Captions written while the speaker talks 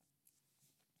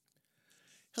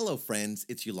Hello, friends.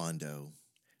 It's Yolando.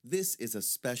 This is a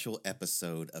special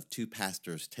episode of Two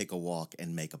Pastors Take a Walk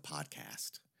and Make a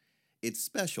Podcast. It's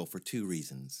special for two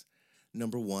reasons.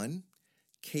 Number one,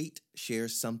 Kate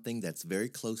shares something that's very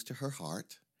close to her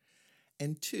heart.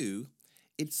 And two,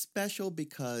 it's special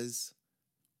because,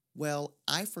 well,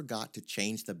 I forgot to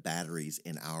change the batteries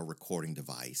in our recording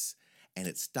device, and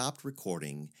it stopped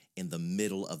recording in the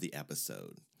middle of the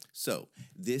episode. So,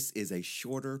 this is a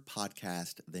shorter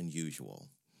podcast than usual.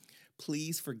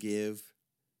 Please forgive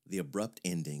the abrupt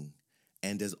ending,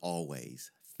 and as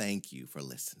always, thank you for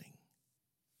listening.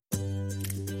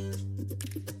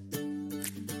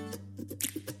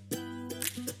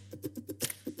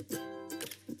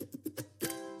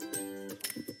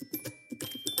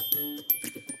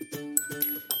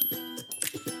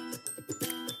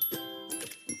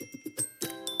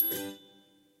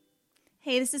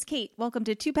 Hey, this is Kate. Welcome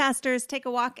to Two Pastors Take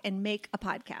a Walk and Make a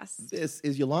Podcast. This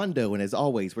is Yolando, and as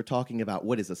always, we're talking about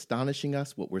what is astonishing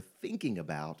us, what we're thinking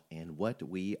about, and what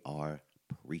we are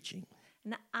preaching.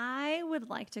 And I would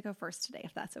like to go first today,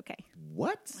 if that's okay.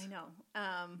 What? I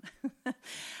know.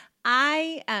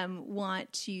 I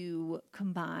want to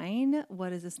combine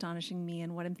what is astonishing me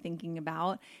and what I'm thinking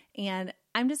about. And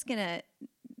I'm just going to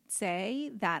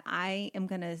say that I am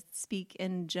going to speak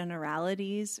in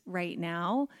generalities right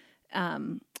now.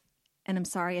 And I'm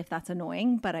sorry if that's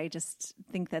annoying, but I just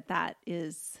think that that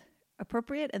is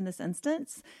appropriate in this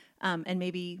instance, and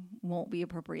maybe won't be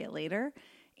appropriate later.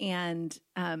 And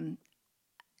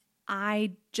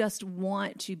I just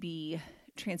want to be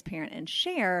transparent and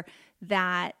share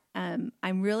that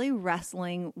I'm really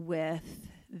wrestling with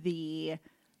the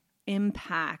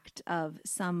impact of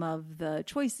some of the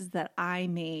choices that I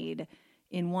made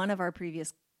in one of our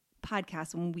previous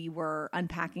podcast when we were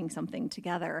unpacking something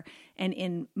together. And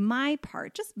in my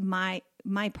part, just my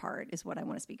part is what I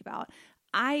want to speak about.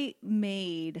 I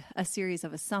made a series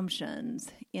of assumptions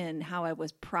in how I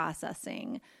was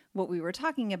processing what we were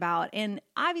talking about. And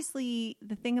obviously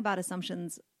the thing about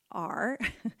assumptions are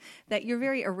that you're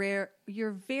very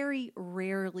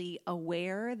rarely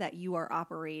aware that you are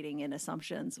operating in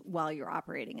assumptions while you're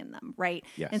operating in them, right?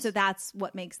 Yes. And so that's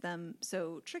what makes them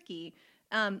so tricky.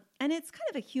 And it's kind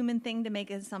of a human thing to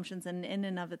make assumptions, and in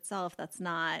and of itself, that's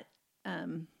not,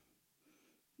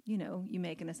 you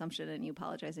make an assumption and you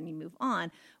apologize and you move on.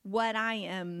 What I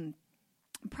am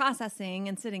processing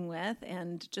and sitting with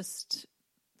and just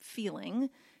feeling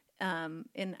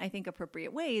in, I think,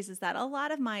 appropriate ways is that a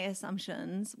lot of my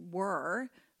assumptions were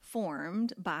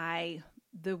formed by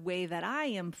the way that I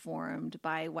am formed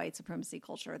by white supremacy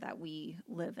culture that we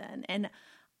live in. And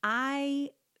I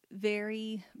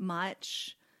very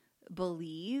much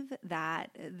believe that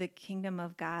the kingdom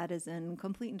of God is in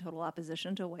complete and total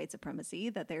opposition to white supremacy,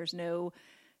 that there's no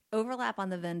overlap on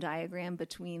the Venn diagram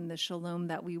between the shalom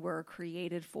that we were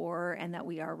created for and that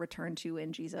we are returned to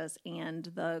in Jesus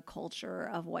and the culture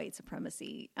of white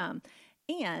supremacy.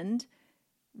 And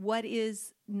what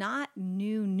is not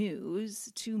new news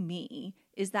to me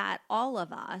is that all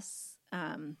of us,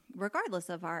 regardless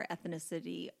of our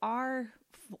ethnicity,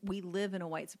 we live in a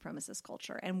white supremacist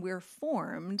culture, and we're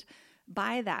formed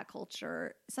by that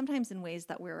culture, sometimes in ways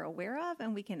that we're aware of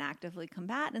and we can actively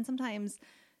combat, and sometimes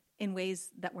in ways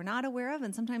that we're not aware of,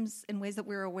 and sometimes in ways that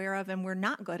we're aware of and we're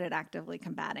not good at actively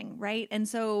combating, right? And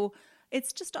so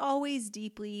it's just always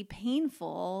deeply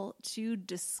painful to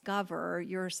discover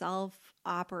yourself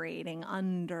operating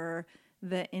under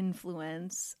the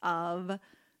influence of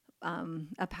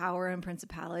a power and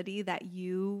principality that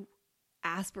you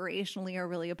aspirationally are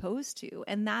really opposed to.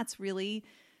 And that's really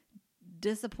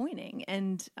disappointing.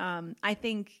 And I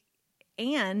think,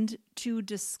 and to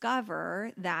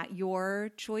discover that your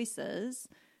choices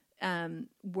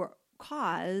were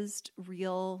caused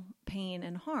real pain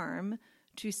and harm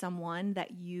to someone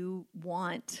that you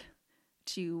want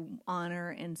to honor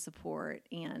and support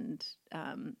and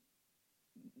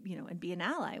and be an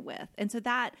ally with. And so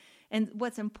that, and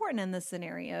what's important in this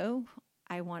scenario,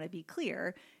 I want to be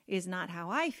clear, is not how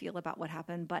I feel about what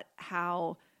happened, but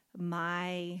how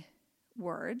my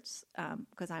words,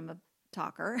 because I'm a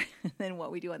talker, and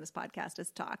what we do on this podcast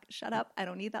is talk. Shut up. I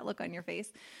don't need that look on your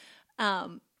face.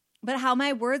 But how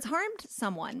my words harmed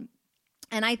someone.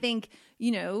 And I think,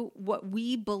 what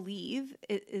we believe,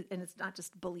 and it's not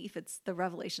just belief, it's the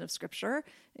revelation of Scripture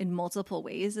in multiple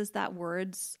ways, is that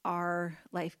words are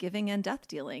life-giving and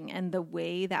death-dealing. And the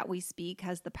way that we speak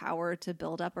has the power to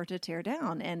build up or to tear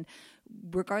down. And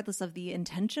regardless of the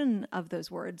intention of those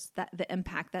words, that the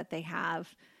impact that they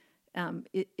have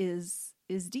is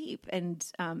deep. And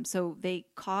so they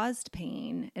caused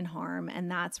pain and harm, and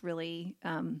that's really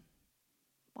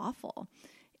awful.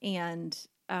 And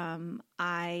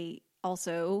I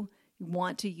also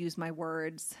want to use my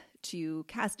words to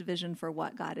cast vision for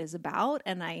what God is about.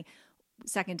 And I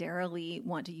secondarily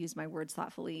want to use my words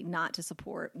thoughtfully, not to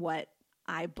support what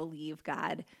I believe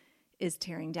God is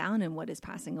tearing down and what is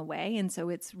passing away. And so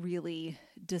it's really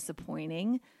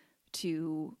disappointing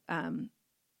to,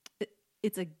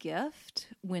 it's a gift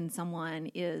when someone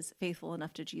is faithful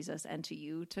enough to Jesus and to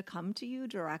you to come to you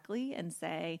directly and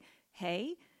say,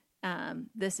 hey,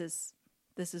 this is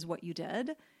what you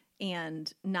did.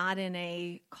 And not in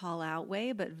a call out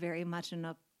way, but very much in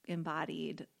a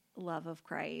embodied love of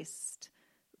Christ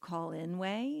call in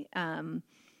way.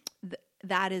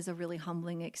 That is a really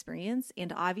humbling experience.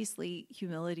 And obviously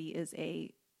humility is I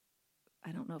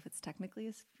don't know if it's technically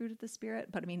a fruit of the Spirit,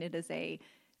 but I mean, it is a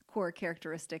core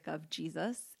characteristic of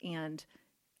Jesus, and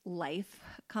life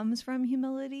comes from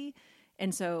humility.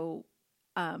 And so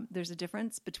there's a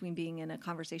difference between being in a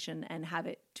conversation and have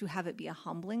it be a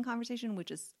humbling conversation, which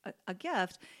is a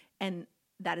gift. And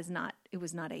it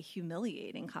was not a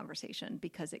humiliating conversation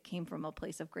because it came from a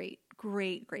place of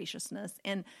great graciousness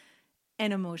and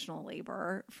emotional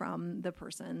labor from the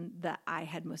person that I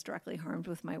had most directly harmed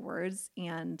with my words.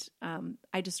 And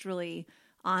I just really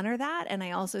honor that. And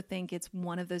I also think it's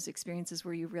one of those experiences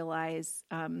where you realize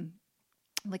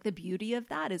like the beauty of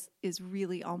that is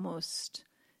really almost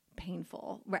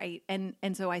painful, right? And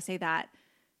so I say that,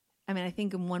 I mean, I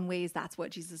think in one ways that's what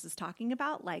Jesus is talking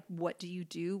about. Like, what do you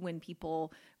do when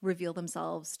people reveal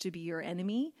themselves to be your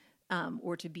enemy,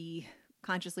 or to be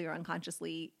consciously or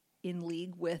unconsciously in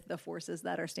league with the forces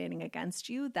that are standing against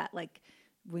you? That, like,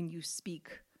 when you speak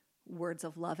words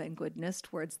of love and goodness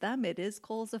towards them, it is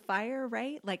coals of fire,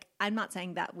 right? Like, I'm not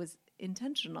saying that was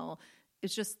intentional.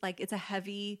 It's just like, it's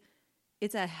a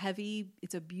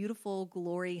beautiful,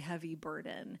 glory heavy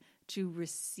burden to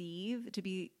receive, to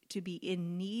be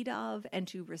in need of, and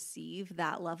to receive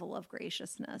that level of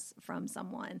graciousness from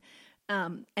someone.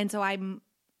 And so I'm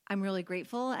really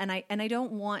grateful. And I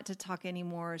don't want to talk any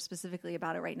more specifically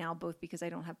about it right now, both because I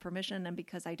don't have permission and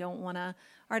because I don't want to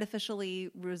artificially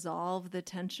resolve the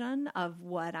tension of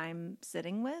what I'm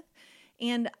sitting with.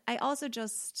 And I also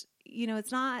just,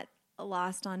 it's not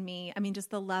lost on me. I mean, just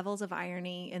the levels of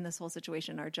irony in this whole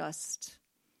situation are just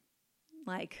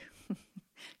like,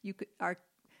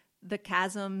 the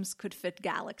chasms could fit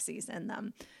galaxies in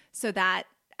them. So that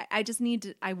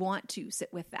I want to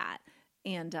sit with that.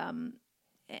 And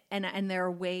there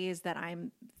are ways that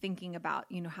I'm thinking about,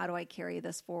 how do I carry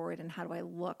this forward, and how do I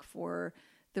look for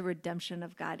the redemption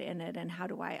of God in it? And how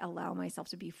do I allow myself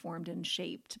to be formed and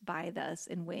shaped by this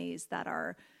in ways that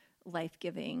are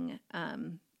life-giving,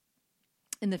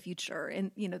 in the future, and,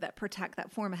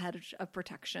 that form a hedge of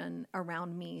protection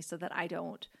around me so that I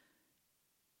don't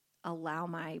allow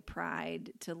my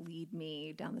pride to lead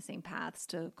me down the same paths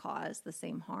to cause the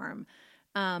same harm.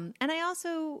 And I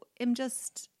also am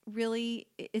just really,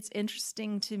 it's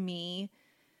interesting to me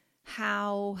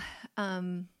how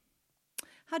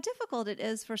difficult it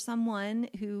is for someone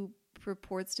who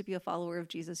purports to be a follower of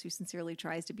Jesus, who sincerely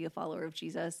tries to be a follower of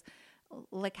Jesus,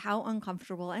 like how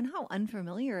uncomfortable and how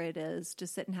unfamiliar it is to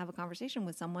sit and have a conversation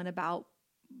with someone about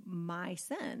my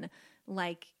sin.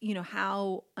 Like,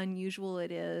 how unusual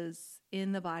it is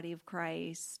in the body of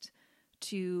Christ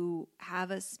to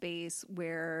have a space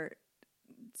where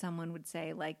someone would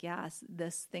say, like, yes,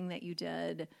 this thing that you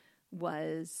did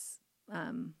was,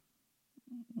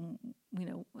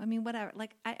 whatever.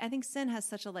 Like, I think sin has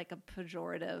such a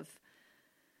pejorative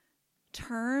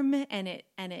term, and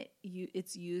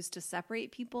it's used to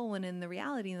separate people, when in the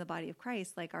reality in the body of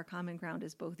Christ, like, our common ground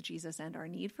is both Jesus and our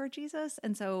need for Jesus.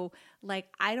 And so, like,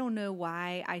 I don't know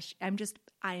why I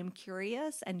am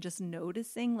curious and just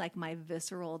noticing, like, my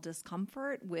visceral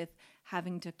discomfort with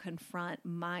having to confront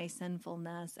my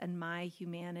sinfulness and my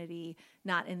humanity,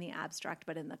 not in the abstract,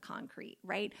 but in the concrete,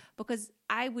 right? Because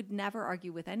I would never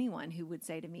argue with anyone who would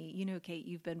say to me, Kate,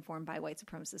 you've been formed by white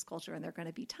supremacist culture, and there are going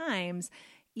to be times,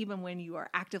 even when you are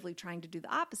actively trying to do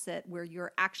the opposite, where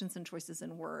your actions and choices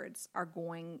and words are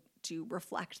going to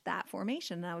reflect that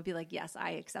formation. And I would be like, yes,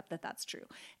 I accept that that's true.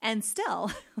 And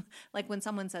still, like, when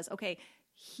someone says, okay,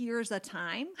 here's a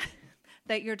time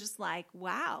that you're just like,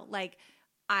 wow, like,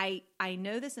 I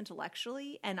know this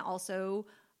intellectually, and also,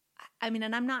 I mean,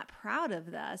 and I'm not proud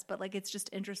of this, but, like, it's just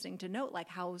interesting to note, like,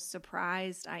 how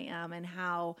surprised I am and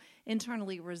how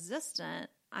internally resistant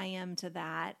I am to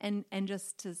that. And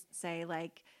just to say,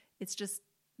 like, it's just,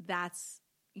 that's,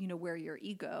 where your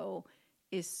ego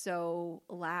is so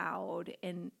loud,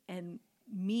 and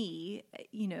me,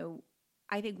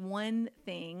 I think one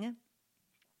thing,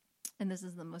 and this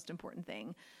is the most important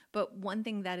thing, but one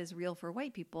thing that is real for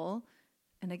white people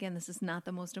and again, this is not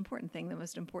the most important thing. The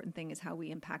most important thing is how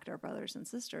we impact our brothers and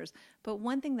sisters. But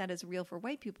one thing that is real for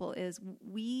white people is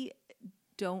we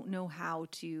don't know how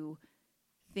to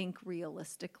think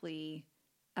realistically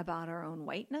about our own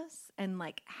whiteness. And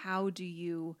like, how do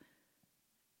you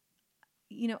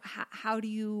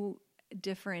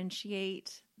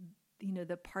differentiate,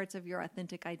 the parts of your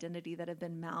authentic identity that have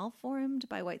been malformed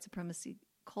by white supremacy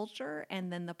culture,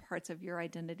 and then the parts of your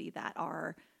identity that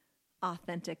are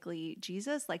authentically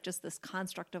Jesus? Like, just this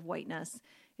construct of whiteness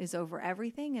is over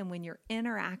everything. And when you're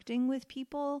interacting with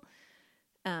people,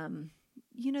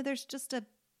 there's just a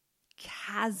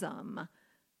chasm.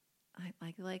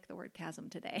 I like the word chasm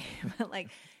today, but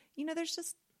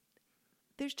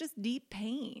there's just deep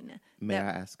pain. May I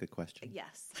ask a question?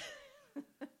 Yes.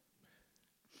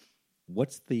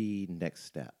 What's the next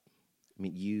step? I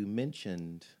mean, you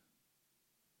mentioned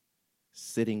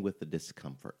sitting with the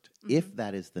discomfort. Mm-hmm. If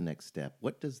that is the next step,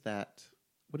 what does that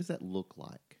look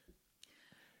like?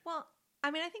 Well,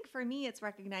 I mean, I think for me, it's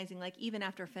recognizing, like, even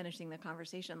after finishing the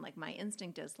conversation, like, my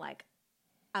instinct is like,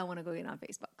 I want to go get on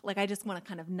Facebook. Like, I just want to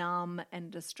kind of numb and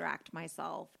distract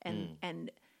myself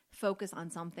and focus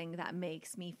on something that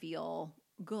makes me feel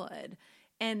good.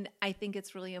 And I think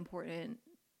it's really important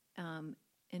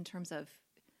in terms of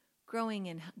growing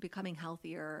and becoming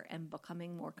healthier and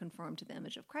becoming more conformed to the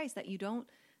image of Christ, that you don't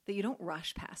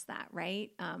rush past that,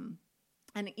 right?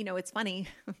 And it's funny,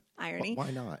 irony.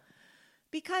 Why not?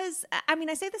 Because, I mean,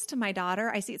 I say this to my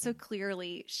daughter. I see it so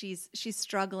clearly. She's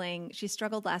struggling. She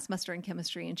struggled last semester in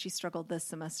chemistry, and she struggled this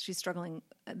semester. She's struggling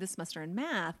this semester in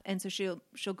math. And so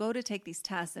she'll go to take these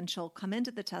tests, and she'll come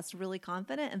into the test really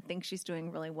confident and think she's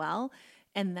doing really well.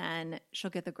 And then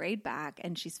she'll get the grade back,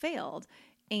 and she's failed.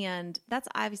 And that's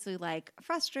obviously, like,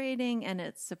 frustrating, and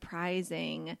it's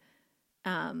surprising.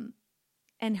 And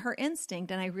her instinct,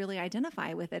 and I really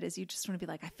identify with it, is you just want to be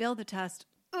like, I failed the test.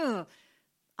 Ugh.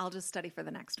 I'll just study for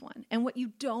the next one. And what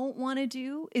you don't want to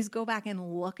do is go back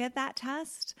and look at that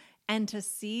test and to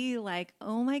see, like,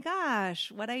 oh my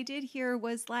gosh, what I did here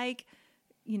was, like,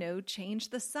 change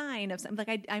the sign of something.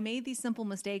 Like, I made these simple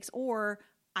mistakes, or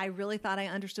I really thought I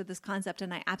understood this concept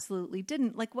and I absolutely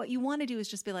didn't. Like, what you want to do is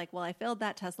just be like, well, I failed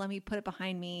that test. Let me put it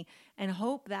behind me and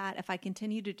hope that if I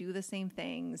continue to do the same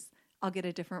things, I'll get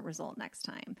a different result next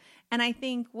time. And I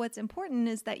think what's important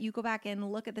is that you go back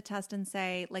and look at the test and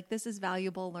say, like, this is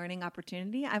valuable learning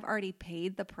opportunity. I've already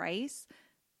paid the price.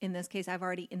 In this case, I've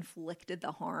already inflicted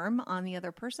the harm on the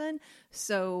other person.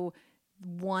 So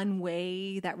one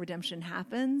way that redemption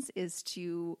happens is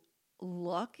to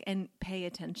look and pay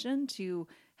attention to,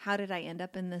 how did I end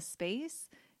up in this space?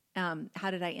 How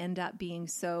did I end up being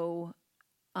so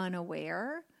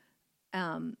unaware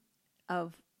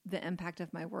of the impact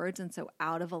of my words, and so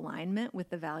out of alignment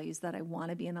with the values that I want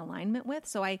to be in alignment with?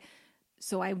 So I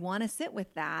want to sit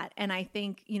with that. And I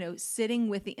think, sitting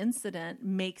with the incident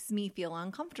makes me feel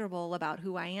uncomfortable about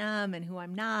who I am and who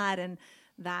I'm not. And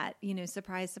that,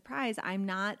 surprise, surprise, I'm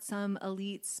not some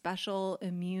elite, special,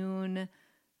 immune,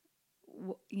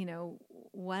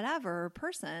 whatever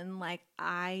person. Like,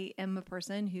 I am a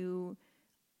person who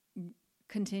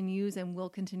continues and will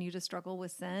continue to struggle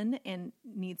with sin and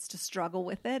needs to struggle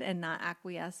with it and not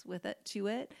acquiesce with it to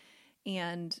it.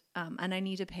 And I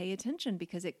need to pay attention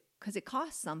because it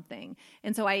costs something.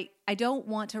 And so I don't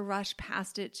want to rush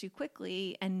past it too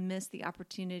quickly and miss the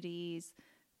opportunities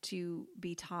to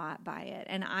be taught by it.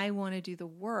 And I want to do the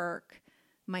work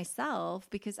myself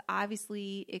because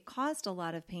obviously it caused a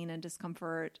lot of pain and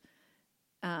discomfort.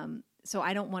 So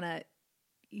I don't want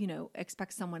to,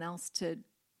 expect someone else to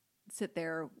sit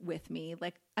there with me.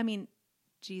 Like, I mean,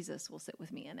 Jesus will sit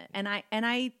with me in it. And I,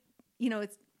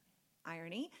 it's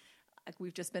irony. Like,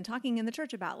 we've just been talking in the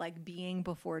church about, like, being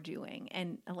before doing,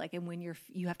 and when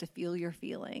you have to feel your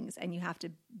feelings, and you have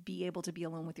to be able to be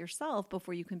alone with yourself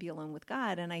before you can be alone with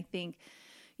God. And I think,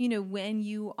 when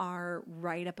you are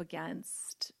right up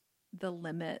against the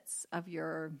limits of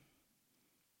your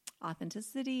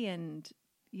authenticity and,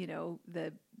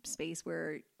 the space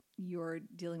where you're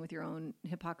dealing with your own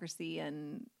hypocrisy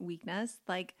and weakness,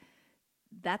 like,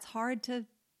 that's hard to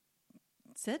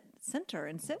center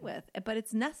and sit with, but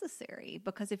it's necessary,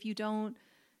 because if you don't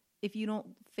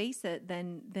face it,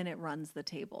 then it runs the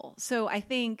table. So I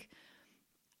think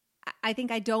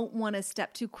I don't want to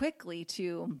step too quickly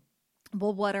to,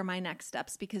 well, what are my next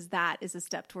steps? Because that is a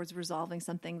step towards resolving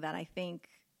something that I think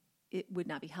it would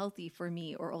not be healthy for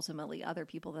me or ultimately other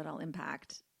people that I'll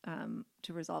impact,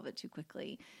 to resolve it too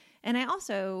quickly. And I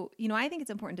also, I think it's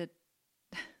important to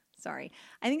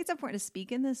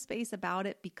speak in this space about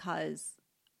it because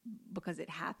it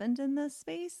happened in this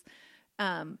space.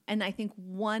 And I think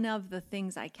one of the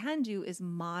things I can do is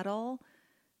model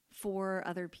for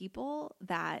other people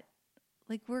that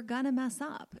like we're gonna mess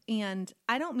up. And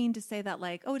I don't mean to say that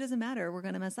like, oh, it doesn't matter, we're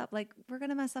gonna mess up. Like we're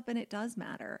gonna mess up and it does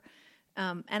matter.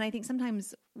 And I think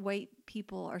sometimes white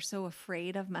people are so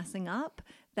afraid of messing up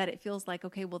that it feels like,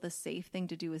 okay, well, the safe thing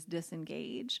to do is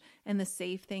disengage. And the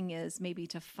safe thing is maybe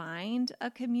to find a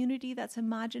community that's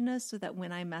homogenous so that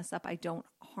when I mess up, I don't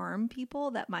harm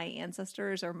people, that my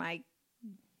ancestors or my,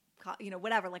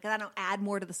 whatever, like I don't add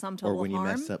more to the sum total Or when harm.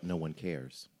 you mess up, no one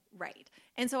cares. Right.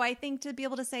 And so I think to be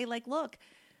able to say like, look,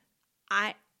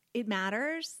 it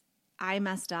matters. I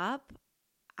messed up.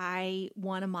 I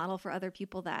want to model for other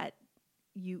people that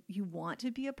you want to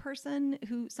be a person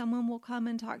who someone will come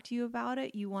and talk to you about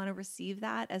it. You want to receive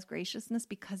that as graciousness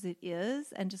because it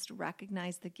is, and just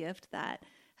recognize the gift that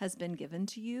has been given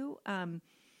to you. And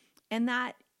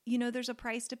that, there's a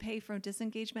price to pay for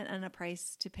disengagement and a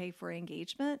price to pay for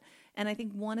engagement. And I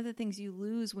think one of the things you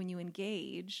lose when you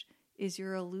engage is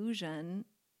your illusion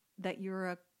that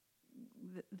you're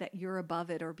above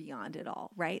it or beyond it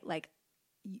all, right? Like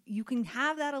you can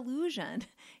have that illusion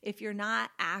if you're not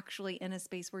actually in a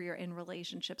space where you're in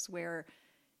relationships where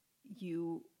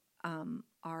you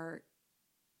are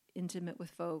intimate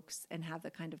with folks and have the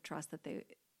kind of trust that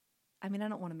I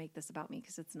don't want to make this about me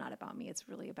because it's not about me. It's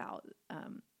really about,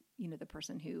 the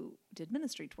person who did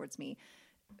ministry towards me.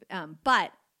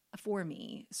 But for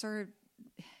me, it's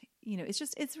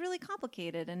really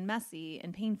complicated and messy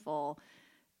and painful.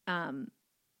 And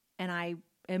I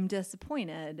am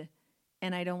disappointed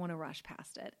and I don't want to rush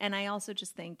past it. And I also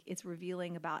just think it's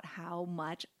revealing about how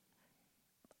much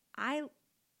I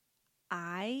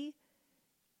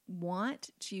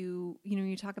want to,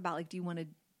 you talk about like, do you want to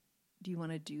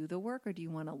do the work or do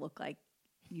you want to look like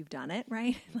you've done it?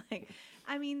 Right. Like,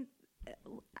 the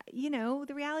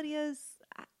reality is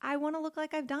I want to look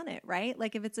like I've done it. Right.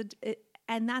 Like if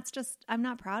and that's just, I'm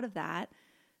not proud of that,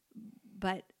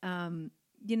 but,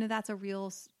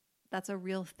 that's a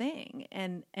real thing.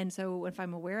 And so if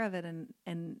I'm aware of it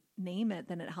and name it,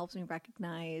 then it helps me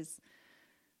recognize,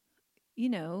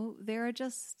 there are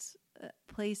just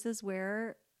places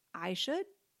where I should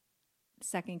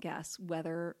second guess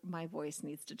whether my voice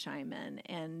needs to chime in.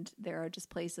 And there are just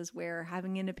places where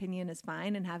having an opinion is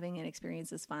fine and having an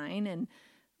experience is fine.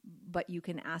 But you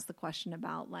can ask the question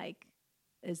about like,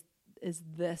 is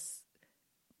this,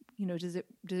 does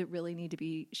it really need to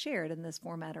be shared in this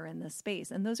format or in this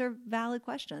space? And those are valid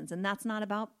questions. And that's not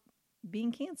about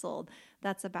being canceled.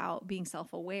 That's about being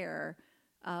self-aware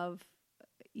of,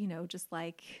 just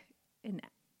like an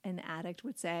addict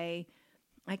would say,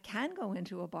 I can go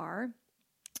into a bar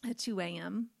at 2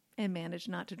 a.m. and manage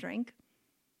not to drink.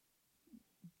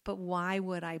 But why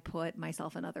would I put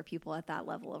myself and other people at that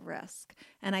level of risk?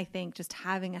 And I think just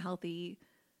having a healthy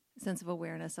sense of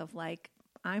awareness of like,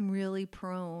 I'm really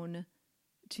prone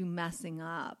to messing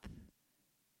up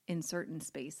in certain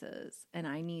spaces, and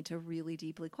I need to really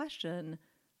deeply question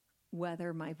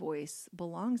whether my voice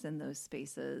belongs in those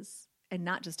spaces and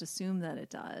not just assume that it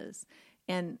does.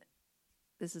 And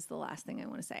this is the last thing I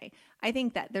want to say. I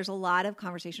think that there's a lot of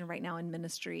conversation right now in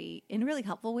ministry in really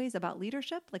helpful ways about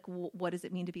leadership. Like, what does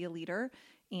it mean to be a leader?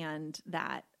 And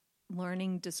that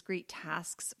learning discrete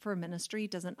tasks for ministry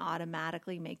doesn't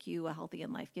automatically make you a healthy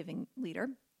and life-giving leader.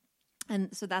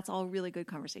 And so that's all really good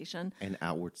conversation. And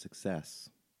outward success.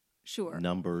 Sure.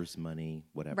 Numbers, money,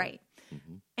 whatever. Right.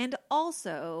 Mm-hmm. And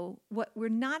also, what we're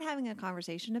not having a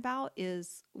conversation about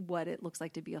is what it looks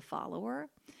like to be a follower.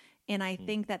 And I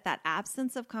think that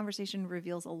absence of conversation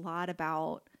reveals a lot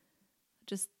about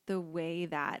just the way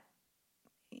that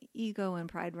ego and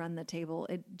pride run the table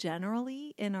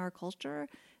generally in our culture,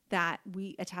 that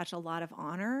we attach a lot of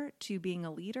honor to being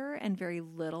a leader and very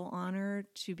little honor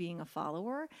to being a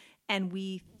follower. And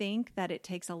we think that it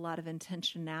takes a lot of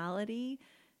intentionality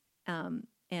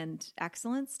and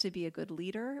excellence to be a good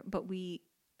leader, but we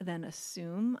then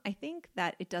assume, I think,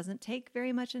 that it doesn't take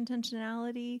very much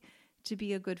intentionality to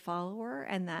be a good follower,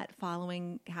 and that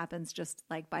following happens just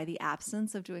like by the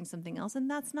absence of doing something else. And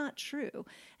that's not true.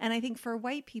 And I think for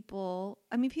white people,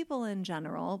 people in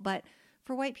general, but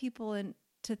for white people and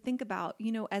to think about,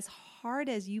 as hard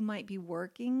as you might be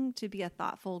working to be a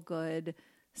thoughtful, good,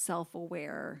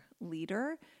 self-aware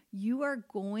leader, you are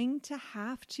going to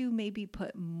have to maybe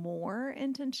put more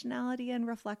intentionality and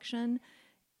reflection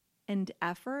and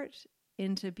effort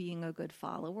into being a good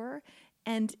follower.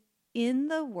 And in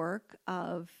the work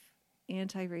of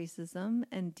anti-racism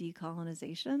and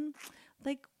decolonization,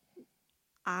 like,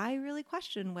 I really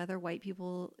question whether white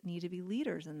people need to be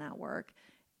leaders in that work,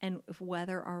 and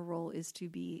whether our role is to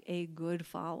be a good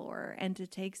follower and to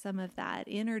take some of that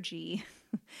energy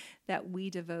that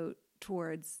we devote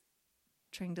towards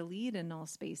trying to lead in all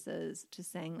spaces to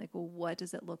saying like, well, what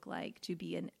does it look like to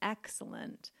be an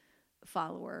excellent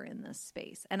follower in this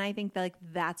space? And I think that like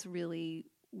that's really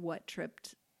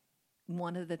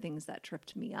one of the things that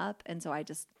tripped me up. And so I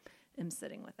just am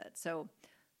sitting with it. So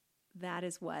that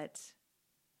is what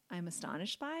I'm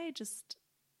astonished by, just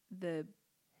the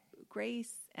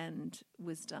grace and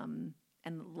wisdom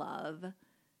and love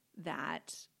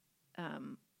that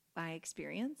I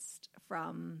experienced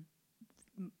from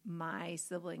my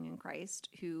sibling in Christ,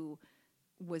 who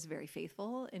was very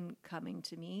faithful in coming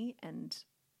to me and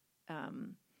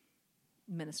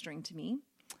ministering to me,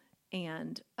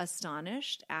 and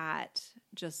astonished at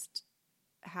just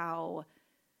how,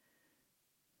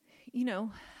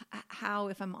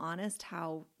 if I'm honest,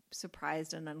 how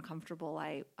surprised and uncomfortable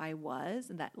I was,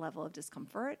 and that level of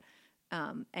discomfort,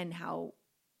 and how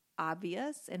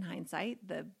obvious in hindsight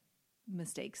the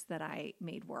mistakes that I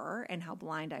made were, and how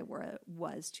blind I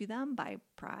was to them by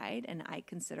pride. And I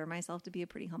consider myself to be a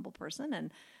pretty humble person.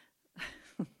 And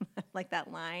like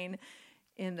that line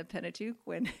in the Pentateuch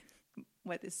when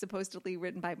what is supposedly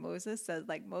written by Moses says,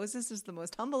 like, Moses is the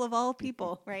most humble of all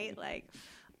people, right? Like,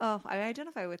 oh, I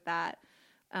identify with that.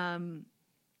 And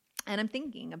I'm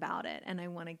thinking about it, and I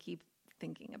want to keep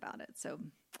thinking about it. So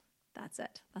that's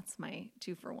it. That's my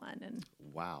 2 for 1. And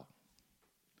wow.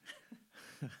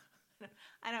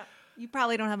 You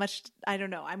probably don't have much, I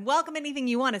don't know. I'm welcome anything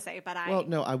you want to say, but Well,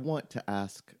 no, I want to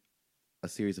ask a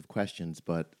series of questions,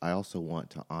 but I also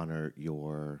want to honor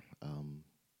your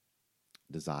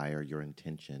desire, your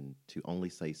intention to only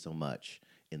say so much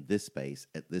in this space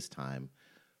at this time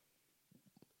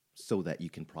so that you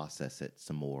can process it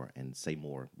some more and say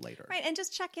more later. Right, and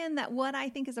just check in that what I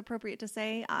think is appropriate to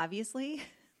say, obviously,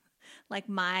 like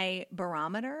my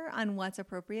barometer on what's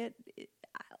appropriate,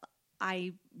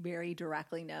 I very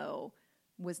directly know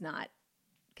was not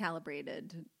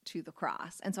calibrated to the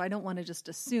cross. And so I don't want to just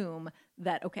assume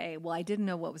that, okay, well, I didn't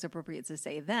know what was appropriate to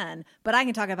say then, but I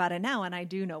can talk about it now and I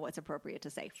do know what's appropriate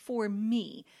to say for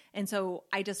me. And so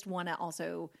I just want to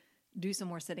also do some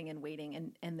more sitting and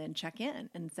waiting and then check in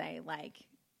and say, like,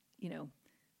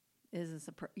 is this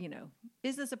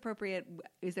appropriate?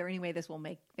 Is there any way this will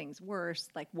make things worse?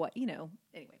 Like what,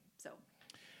 anyway, so.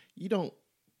 You don't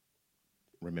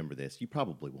remember this. You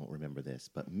probably won't remember this,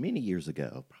 but many years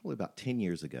ago, probably about 10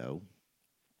 years ago,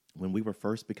 when we were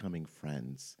first becoming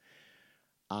friends,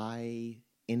 I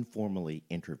informally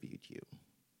interviewed you.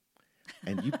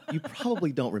 And you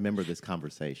probably don't remember this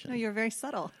conversation. No, you're very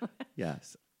subtle.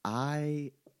 Yes.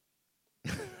 I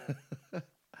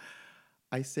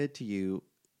said to you,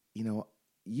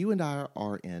 you and I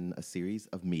are in a series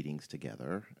of meetings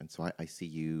together. And so I see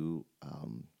you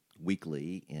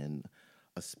weekly in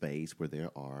a space where there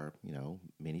are,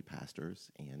 many pastors.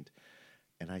 And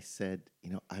I said,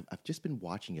 I've just been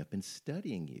watching you. I've been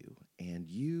studying you. And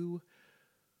you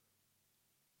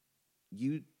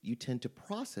tend to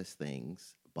process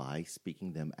things by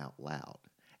speaking them out loud.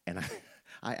 And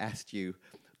I asked you,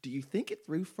 do you think it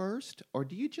through first, or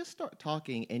do you just start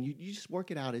talking and you just work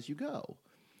it out as you go?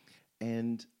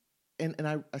 And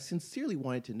I sincerely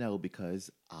wanted to know,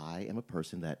 because I am a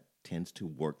person that tends to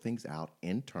work things out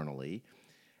internally,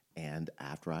 and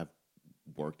after I've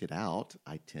worked it out,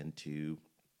 I tend to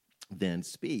then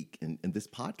speak. And this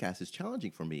podcast is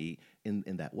challenging for me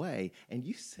in that way. And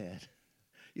you said,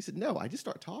 no, I just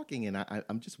start talking and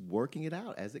I'm just working it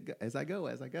out as I go.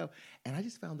 And I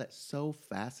just found that so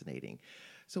fascinating.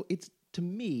 So to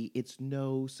me, it's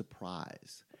no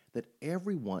surprise that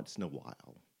every once in a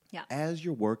while, as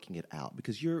you're working it out,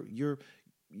 because you're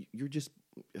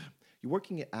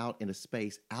working it out in a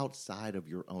space outside of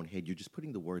your own head. You're just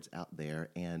putting the words out there,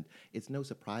 and it's no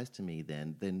surprise to me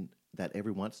then that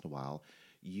every once in a while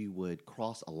you would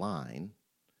cross a line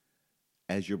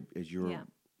as you're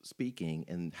speaking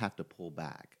and have to pull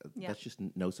back. That's just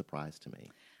no surprise to me.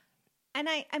 And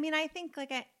I think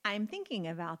like I'm thinking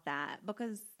about that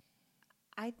because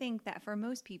I think that for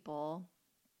most people,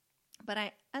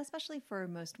 but especially for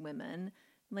most women,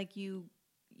 like you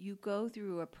go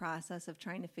through a process of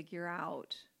trying to figure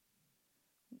out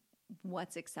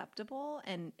what's acceptable,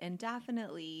 and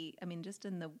definitely, just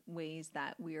in the ways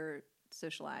that we're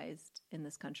socialized in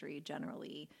this country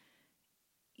generally,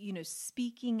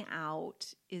 speaking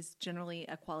out is generally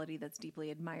a quality that's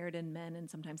deeply admired in men and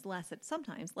sometimes less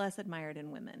admired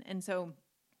in women. And so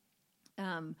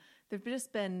there've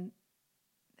just been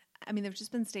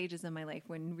stages in my life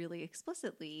when really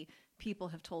explicitly people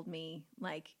have told me,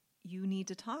 like, you need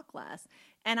to talk less.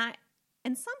 And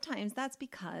sometimes that's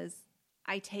because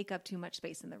I take up too much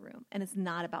space in the room, and it's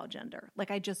not about gender.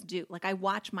 Like I just do. Like I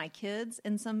watch my kids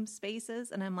in some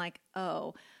spaces and I'm like,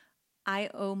 oh, I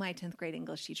owe my 10th grade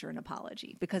English teacher an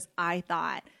apology because I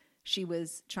thought she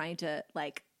was trying to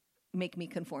like make me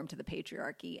conform to the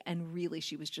patriarchy. And really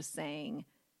she was just saying,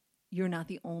 you're not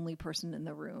the only person in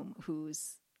the room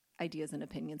whose ideas and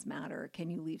opinions matter. Can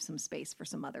you leave some space for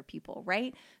some other people?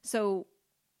 Right. So,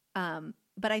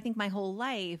 but I think my whole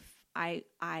life,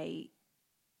 I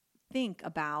think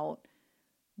about,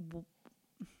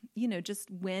 you know, just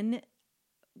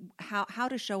how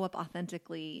to show up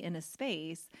authentically in a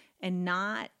space and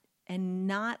not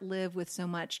live with so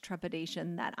much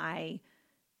trepidation that I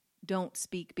don't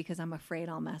speak because I'm afraid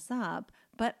I'll mess up,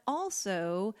 but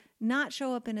also not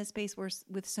show up in a space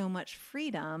with so much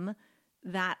freedom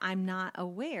that I'm not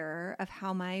aware of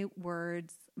how my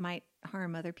words might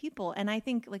harm other people. And I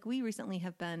think like we recently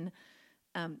have been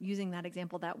using that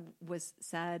example that was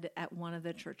said at one of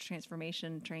the church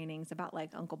transformation trainings about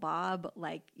like Uncle Bob,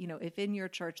 like, you know, if in your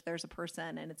church there's a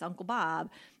person and it's Uncle Bob,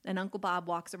 and Uncle Bob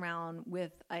walks around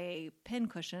with a pin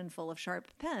cushion full of sharp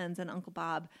pens, and Uncle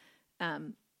Bob,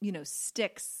 you know,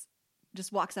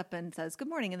 just walks up and says, good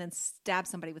morning, and then stabs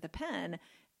somebody with a pen.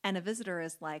 And a visitor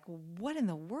is like, what in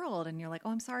the world? And you're like,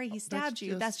 oh, I'm sorry, he stabbed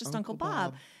you. That's just Uncle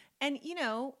Bob. And, you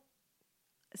know,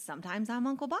 sometimes I'm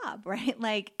Uncle Bob, right?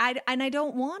 Like, I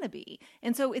don't want to be.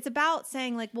 And so it's about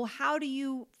saying like, well, how do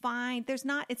you find, it's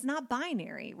not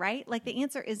binary, right? Like the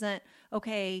answer isn't,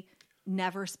 okay,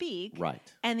 never speak. Right.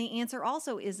 And the answer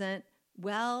also isn't,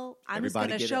 well, I'm Everybody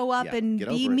just going to show up and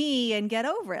be me me and get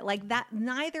over it. Like that,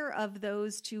 neither of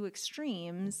those two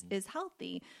extremes is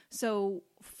healthy. So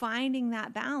finding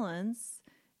that balance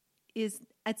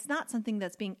it's not something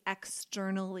that's being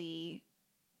externally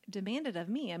demanded of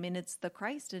me. I mean, it's the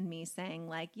Christ in me saying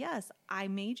like, yes, I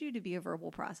made you to be a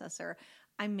verbal processor.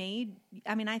 I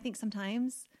think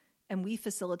sometimes, and we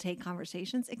facilitate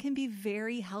conversations, it can be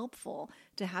very helpful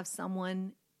to have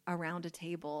someone around a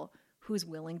table who's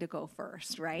willing to go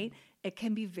first, right? It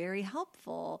can be very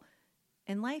helpful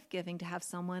and life-giving to have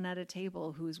someone at a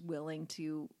table who's willing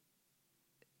to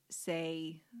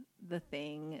say the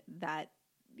thing that,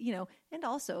 you know, and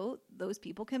also those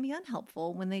people can be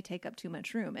unhelpful when they take up too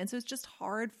much room. And so it's just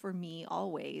hard for me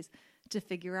always to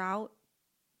figure out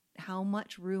how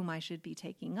much room I should be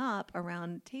taking up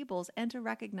around tables and to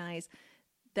recognize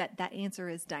that that answer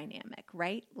is dynamic,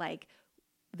 right? Like,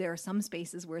 there are some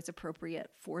spaces where it's appropriate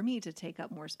for me to take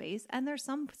up more space, and there's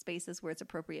some spaces where it's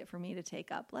appropriate for me to take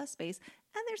up less space,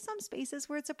 and there's some spaces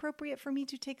where it's appropriate for me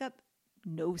to take up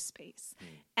no space.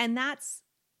 And that's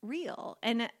real.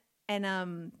 And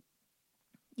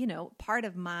you know, part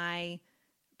of my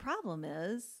problem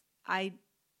is I,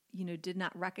 you know, did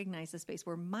not recognize the space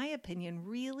where my opinion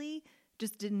really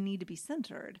just didn't need to be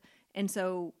centered. And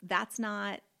so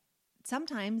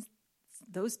sometimes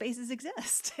those spaces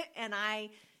exist.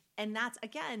 And that's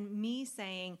again, me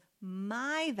saying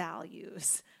my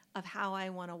values of how I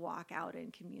want to walk out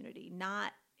in community,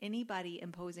 not anybody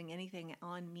imposing anything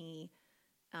on me.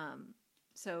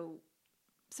 So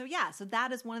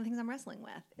that is one of the things I'm wrestling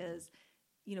with is,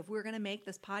 you know, if we're going to make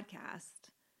this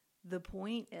podcast, the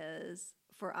point is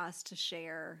for us to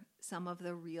share some of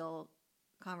the real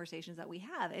conversations that we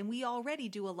have. And we already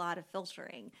do a lot of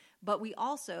filtering, but we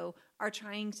also are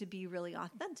trying to be really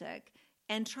authentic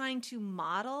and trying to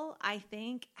model, I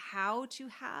think, how to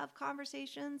have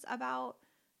conversations about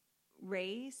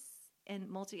race and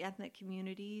multi-ethnic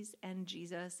communities and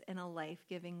Jesus in a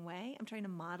life-giving way. I'm trying to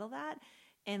model that.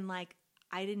 And like,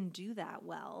 I didn't do that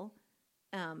well.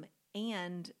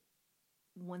 And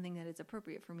one thing that is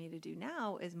appropriate for me to do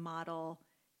now is model,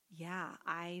 yeah,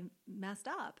 I messed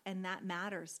up and that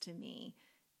matters to me.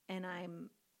 And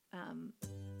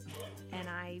and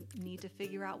I need to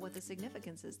figure out what the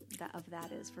significance of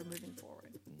that is for moving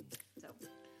forward. So